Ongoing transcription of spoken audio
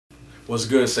What's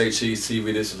good, Say Cheese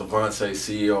TV? This is LaVonte,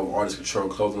 CEO of Artist Control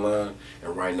Clothing Line,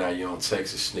 and right now you're on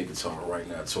Texas Sneaker Talk. Right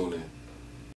now, tune in.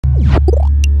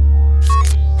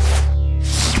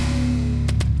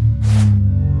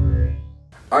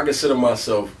 I consider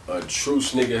myself a true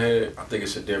sneakerhead. I think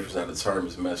it's a difference now. The term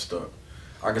is messed up.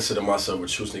 I consider myself a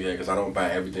true sneakerhead because I don't buy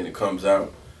everything that comes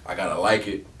out. I gotta like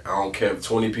it. I don't care if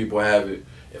 20 people have it.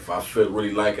 If I feel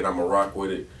really like it, I'ma rock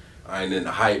with it. I ain't in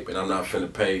the hype, and I'm not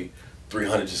finna pay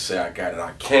 300 just say I got it.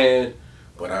 I can,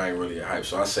 but I ain't really a hype.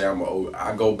 So I say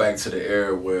I go back to the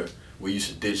era where we used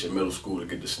to ditch in middle school to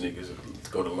get the sneakers and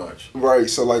go to lunch. Right.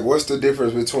 So like, what's the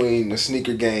difference between the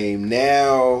sneaker game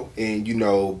now and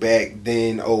back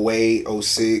then, 08,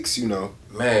 06,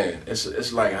 Man,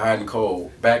 it's like hot and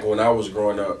cold. Back when I was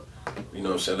growing up, living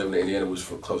in Indiana, was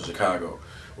close to Chicago.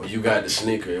 When you got the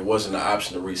sneaker, it wasn't an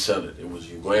option to resell it. It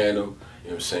was you wearing them.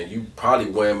 You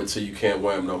probably wear them until you can't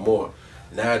wear them no more.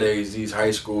 Nowadays, these high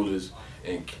schoolers,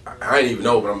 and I ain't even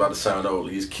know, but I'm about to sound old.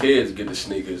 These kids get the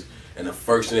sneakers, and the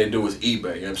first thing they do is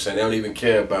eBay. They don't even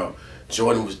care about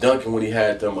Jordan was dunking when he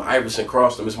had them, or Iverson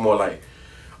crossed them. It's more like,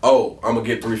 oh, I'm gonna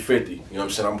get 350. I'm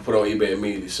gonna put on eBay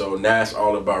immediately. So now it's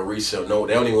all about resale. No,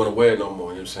 they don't even want to wear it no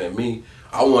more. Me,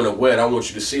 I want to wear it. I want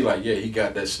you to see, like, yeah, he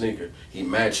got that sneaker. He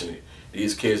matching it.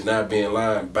 These kids not being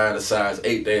lying, buying a size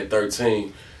 8, they at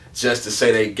 13, just to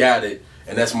say they got it.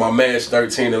 And that's my man's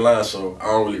 13 in line, so I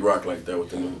don't really rock like that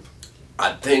with the new.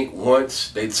 I think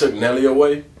once they took Nelly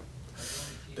away,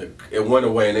 it went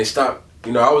away and they stopped.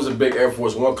 I was a big Air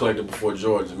Force One collector before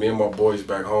Jordans. Me and my boys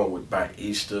back home would buy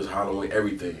Easter's, Halloween,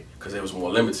 everything, because it was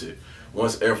more limited.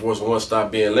 Once Air Force One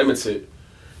stopped being limited,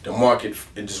 the market,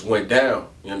 it just went down,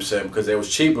 because it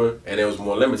was cheaper and it was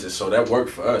more limited. So that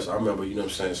worked for us. I remember,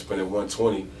 spending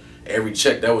 $120 every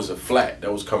check. That was a flat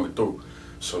that was coming through.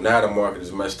 So now the market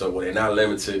is messed up where they're not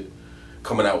limited,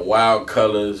 coming out wild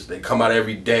colors. They come out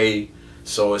every day,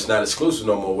 so it's not exclusive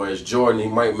no more. Whereas Jordan, he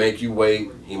might make you wait.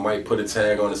 He might put a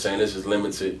tag on it saying this is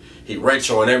limited. He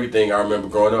retro on everything I remember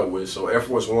growing up with. So Air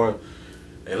Force One,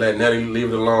 they let Nelly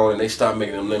leave it alone and they stopped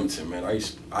making them limited, man.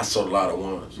 I sold a lot of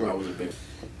ones. So I was a big,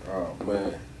 oh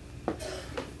man.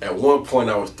 At one point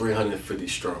I was 350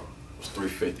 strong. I was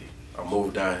 350. I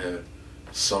moved down here,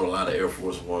 sold a lot of Air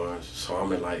Force Ones. So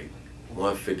I'm at like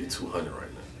 150, 200 right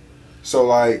now. So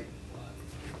like,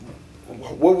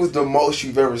 what was the most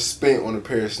you've ever spent on a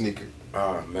pair of sneakers?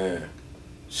 Oh man,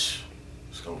 it's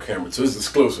on camera too. It's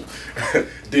exclusive.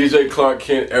 DJ Clark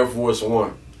Kent Air Force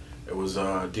One. It was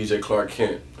DJ Clark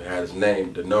Kent. It had his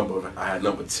name, the number. I had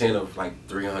number 10 of like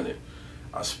 300.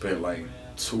 I spent like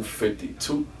 250,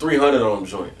 300 on them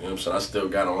joint. I still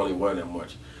got it. Only wear that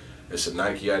much. It's a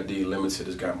Nike ID limited.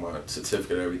 It's got my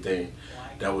certificate and everything.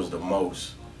 That was the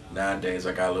most. Nowadays,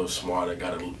 I got a little smarter,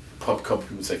 got a couple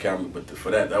people take care of me, but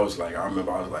for that was like, I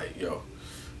remember I was like, yo,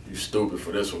 you stupid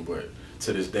for this one, but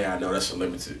to this day, I know that's a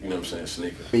limited,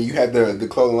 sneaker. And you had the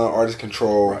clothing line Artist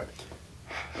Control. Right.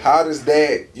 How does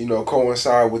that,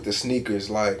 coincide with the sneakers?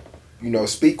 Like,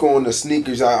 speak on the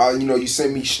sneakers. You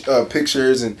sent me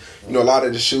pictures and, a lot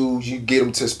of the shoes, you get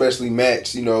them to specially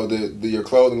match, your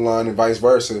clothing line and vice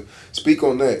versa. Speak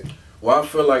on that. Well, I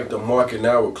feel like the market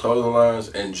now with clothing lines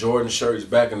and Jordan shirts,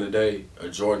 back in the day, a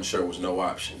Jordan shirt was no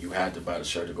option. You had to buy the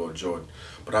shirt to go to Jordan.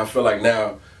 But I feel like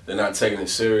now they're not taking it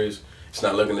serious. It's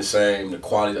not looking the same. The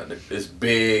quality, it's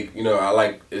big. I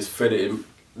like it's fitted.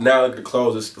 Now look at the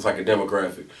clothes, it's like a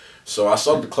demographic. So I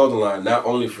saw the clothing line not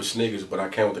only for sneakers, but I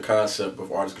came with the concept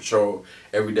of Artist Control.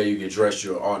 Every day you get dressed,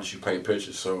 you're an artist, you paint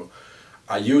pictures. So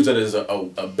I use it as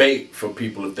a bait for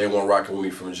people if they want to rock it with me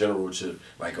from general to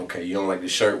like, okay, you don't like the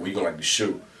shirt, well, you don't like the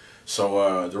shoe.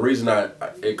 So the reason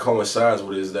it coincides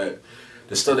with it is that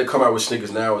the stuff that come out with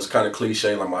sneakers now is kind of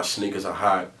cliche, like my sneakers are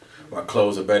hot, my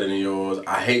clothes are better than yours.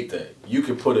 I hate that. You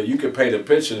could paint a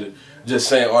picture just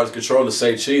saying Artist Control to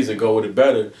say cheese and go with it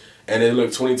better, and it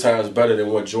look 20 times better than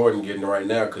what Jordan getting right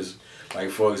now. Cause like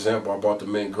for example, I bought the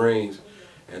mint greens,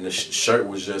 and the shirt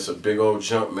was just a big old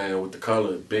jump, man, with the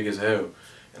color big as hell.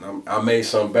 And I made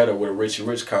something better with a Richie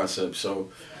Rich concept. So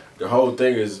the whole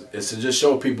thing is to just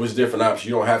show people it's different options.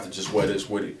 You don't have to just wear this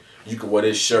with it. You can wear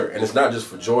this shirt, and it's not just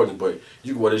for Jordan, but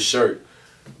you can wear this shirt,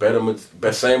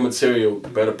 same material,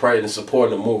 better price, and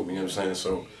supporting the movement.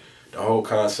 So the whole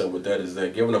concept with that is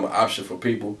that giving them an option for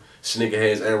people,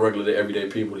 sneakerheads and regular everyday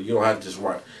people. You don't have to just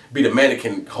be the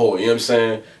mannequin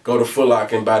whore. Go to Foot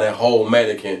Locker and buy that whole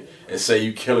mannequin and say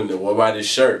you killing it. Well, buy this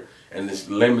shirt. And this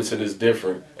limited is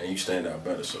different, and you stand out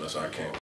better, so that's how I came.